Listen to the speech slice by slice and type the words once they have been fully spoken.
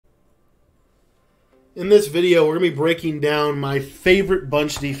In this video, we're going to be breaking down my favorite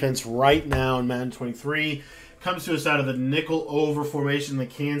bunch defense right now in Madden 23. Comes to us out of the nickel over formation, the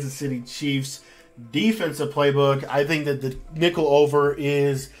Kansas City Chiefs defensive playbook. I think that the nickel over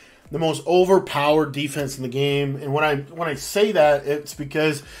is the most overpowered defense in the game. And when I say that, it's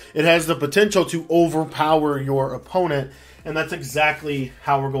because it has the potential to overpower your opponent. And that's exactly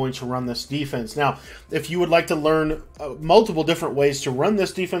how we're going to run this defense. Now, if you would like to learn multiple different ways to run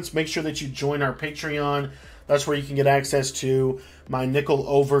this defense, make sure that you join our Patreon. That's where you can get access to my nickel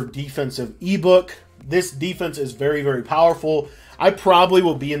over defensive ebook. This defense is very, very powerful. I probably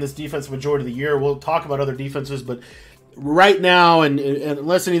will be in this defense majority of the year. We'll talk about other defenses, but right now, and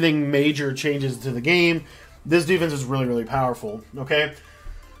unless anything major changes to the game, this defense is really, really powerful. Okay?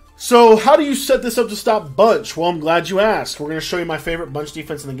 So, how do you set this up to stop bunch? Well, I'm glad you asked. We're going to show you my favorite bunch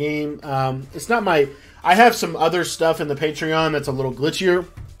defense in the game. It's not my... I have some other stuff in the Patreon that's a little glitchier,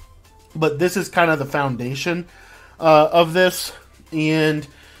 but this is kind of the foundation of this. And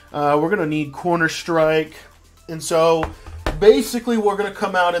we're going to need corner strike. And so, basically, we're going to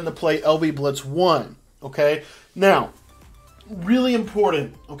come out and play LB Blitz 1. Okay? Now, really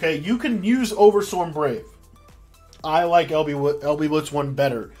important. Okay? You can use Overstorm Brave. I like LB Blitz 1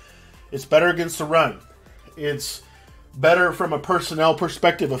 better. It's better against the run. It's better from a personnel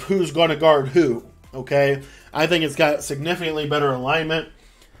perspective of who's going to guard who. Okay? I think it's got significantly better alignment,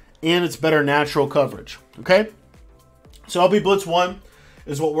 and it's better natural coverage. Okay? So LB Blitz 1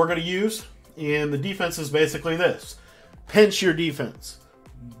 is what we're going to use, and the defense is basically this. Pinch your defense.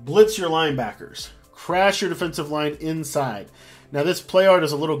 Blitz your linebackers. Crash your defensive line inside. Now, this play art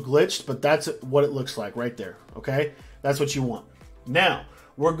is a little glitched, but that's what it looks like right there. Okay? That's what you want. Now,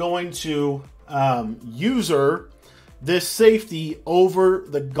 we're going to user this safety over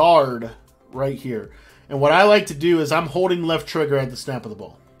the guard right here. And what I like to do is I'm holding left trigger at the snap of the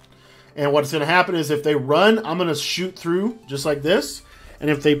ball. And what's going to happen is if they run, I'm going to shoot through just like this. And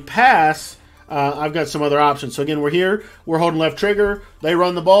if they pass, I've got some other options. So again, we're here. We're holding left trigger. They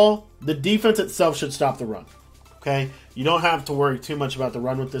run the ball. The defense itself should stop the run. Okay? You don't have to worry too much about the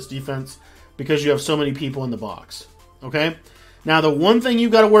run with this defense because you have so many people in the box. Okay? Now, the one thing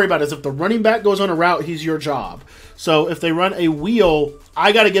you've got to worry about is if the running back goes on a route, he's your job. So if they run a wheel,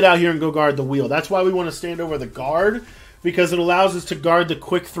 I got to get out here and go guard the wheel. That's why we want to stand over the guard, because it allows us to guard the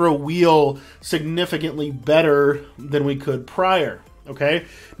quick throw wheel significantly better than we could prior. Okay?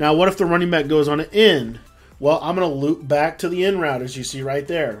 Now, what if the running back goes on an end? Well, I'm going to loop back to the end route, as you see right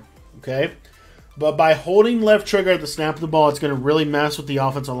there. Okay? But by holding left trigger at the snap of the ball, it's going to really mess with the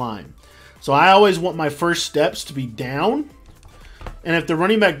offensive line. So I always want my first steps to be down. And if the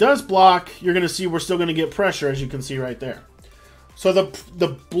running back does block, you're going to see we're still going to get pressure, as you can see right there. So the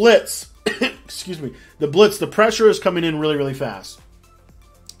blitz, excuse me, the pressure is coming in really, really fast.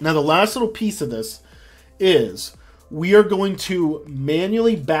 Now, the last little piece of this is we are going to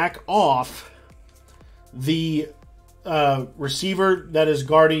manually back off the receiver that is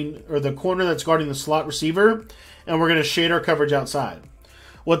guarding, or the corner that's guarding the slot receiver, and we're going to shade our coverage outside.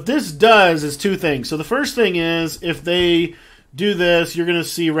 What this does is two things. So the first thing is if they do this, you're going to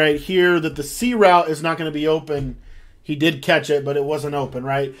see right here that the C route is not going to be open. He did catch it, but it wasn't open,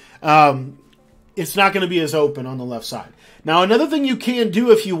 right? It's not going to be as open on the left side. Now, another thing you can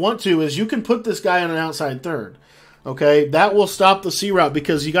do if you want to is you can put this guy on an outside third. Okay, that will stop the C route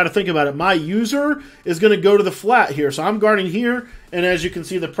because you got to think about it. My user is going to go to the flat here. So I'm guarding here, and as you can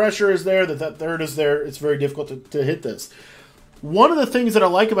see, the pressure is there, that third is there. It's very difficult to hit this. One of the things that I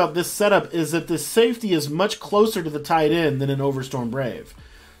like about this setup is that this safety is much closer to the tight end than an Overstorm Brave.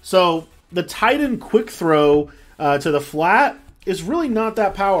 So the tight end quick throw to the flat is really not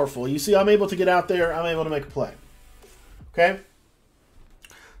that powerful. You see, I'm able to get out there. I'm able to make a play. Okay?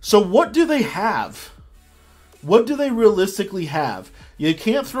 So what do they have? What do they realistically have? You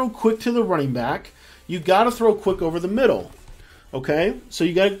can't throw quick to the running back. You got to throw quick over the middle. Okay? So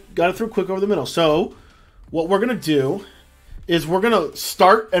you got to throw quick over the middle. So what we're going to do is we're going to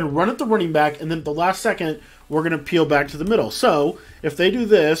start and run at the running back, and then at the last second, we're going to peel back to the middle. So if they do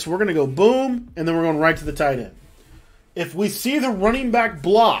this, we're going to go boom, and then we're going right to the tight end. If we see the running back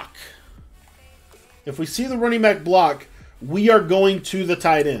block, we are going to the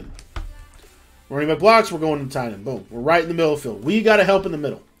tight end. Running back blocks, we're going to the tight end. Boom. We're right in the middle of the field. We got to help in the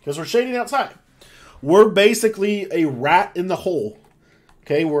middle because we're shading outside. We're basically a rat in the hole.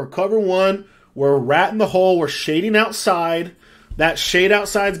 Okay, we're cover one. We're a rat in the hole. We're shading outside. That shade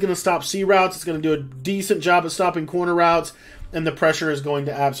outside is going to stop C routes. It's going to do a decent job at stopping corner routes, and the pressure is going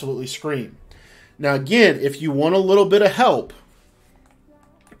to absolutely scream. Now, again, if you want a little bit of help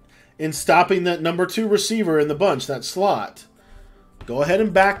in stopping that number 2 receiver in the bunch, that slot, go ahead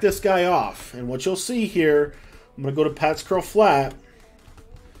and back this guy off. And what you'll see here, I'm going to go to Pat's curl flat.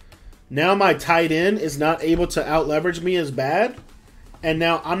 Now my tight end is not able to out leverage me as bad. And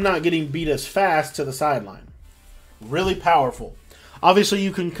now I'm not getting beat as fast to the sideline. Really powerful. Obviously,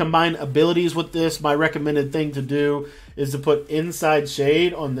 you can combine abilities with this. My recommended thing to do is to put inside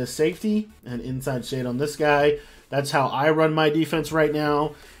shade on this safety and inside shade on this guy. That's how I run my defense right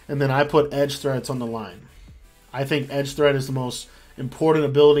now. And then I put edge threats on the line. I think edge threat is the most important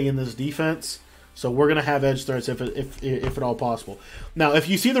ability in this defense. So we're going to have edge threats if at all possible. Now, if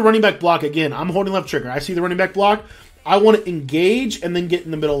you see the running back block, again, I'm holding left trigger. I see the running back block. I want to engage and then get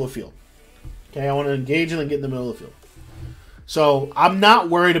in the middle of the field. Okay, I want to engage and then get in the middle of the field. So I'm not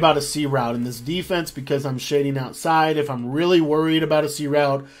worried about a C route in this defense because I'm shading outside. If I'm really worried about a C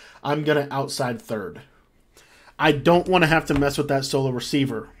route, I'm going to outside third. I don't want to have to mess with that solo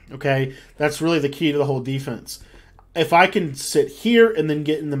receiver. Okay, that's really the key to the whole defense. If I can sit here and then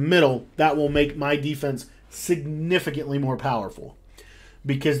get in the middle, that will make my defense significantly more powerful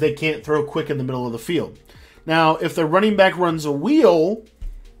because they can't throw quick in the middle of the field. Now, if the running back runs a wheel,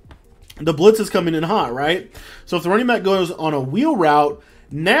 the blitz is coming in hot, right? So if the running back goes on a wheel route,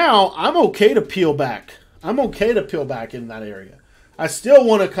 now I'm okay to peel back. I'm okay to peel back in that area. I still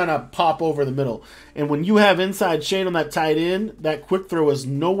want to kind of pop over the middle. And when you have inside shade on that tight end, that quick throw is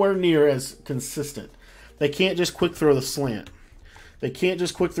nowhere near as consistent. They can't just quick throw the slant. They can't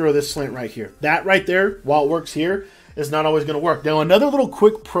just quick throw this slant right here. That right there, while it works here, is not always going to work. Now, another little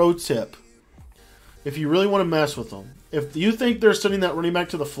quick pro tip. If you really want to mess with them, if you think they're sending that running back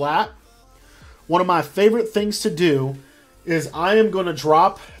to the flat, one of my favorite things to do is I am going to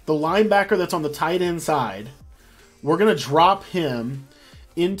drop the linebacker that's on the tight end side. We're going to drop him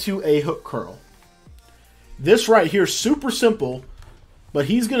into a hook curl. This right here is super simple, but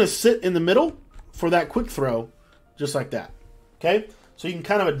he's going to sit in the middle for that quick throw, just like that. Okay? So you can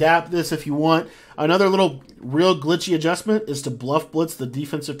kind of adapt this if you want. Another little real glitchy adjustment is to bluff blitz the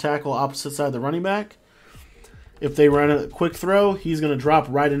defensive tackle opposite side of the running back. If they run a quick throw, he's going to drop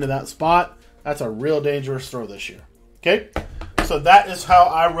right into that spot. That's a real dangerous throw this year. Okay? So that is how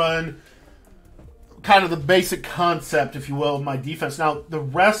I run kind of the basic concept, if you will, of my defense. Now, the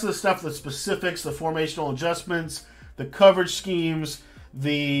rest of the stuff, the specifics, the formational adjustments, the coverage schemes,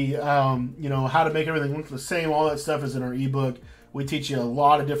 the how to make everything look the same, all that stuff is in our ebook. We teach you a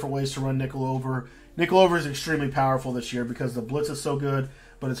lot of different ways to run nickel over. Nickel over is extremely powerful this year because the blitz is so good,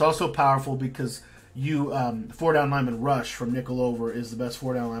 but it's also powerful because you four down lineman rush from nickel over is the best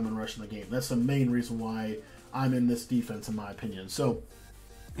four down lineman rush in the game. That's the main reason why I'm in this defense, in my opinion. So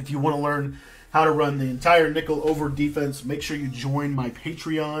if you want to learn how to run the entire nickel over defense, make sure you join my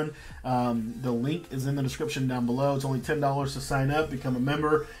Patreon. The link is in the description down below. It's only $10 to sign up, become a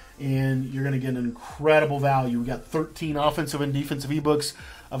member, and you're going to get an incredible value. We got 13 offensive and defensive ebooks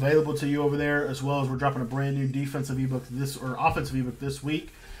available to you over there, as well as we're dropping a brand new defensive ebook offensive ebook this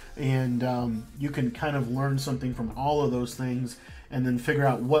week. And you can kind of learn something from all of those things and then figure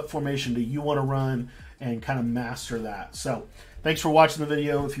out what formation do you want to run and kind of master that. So thanks for watching the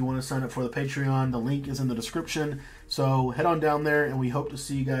video. If you want to sign up for the Patreon, the link is in the description. So head on down there, and we hope to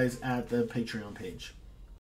see you guys at the Patreon page.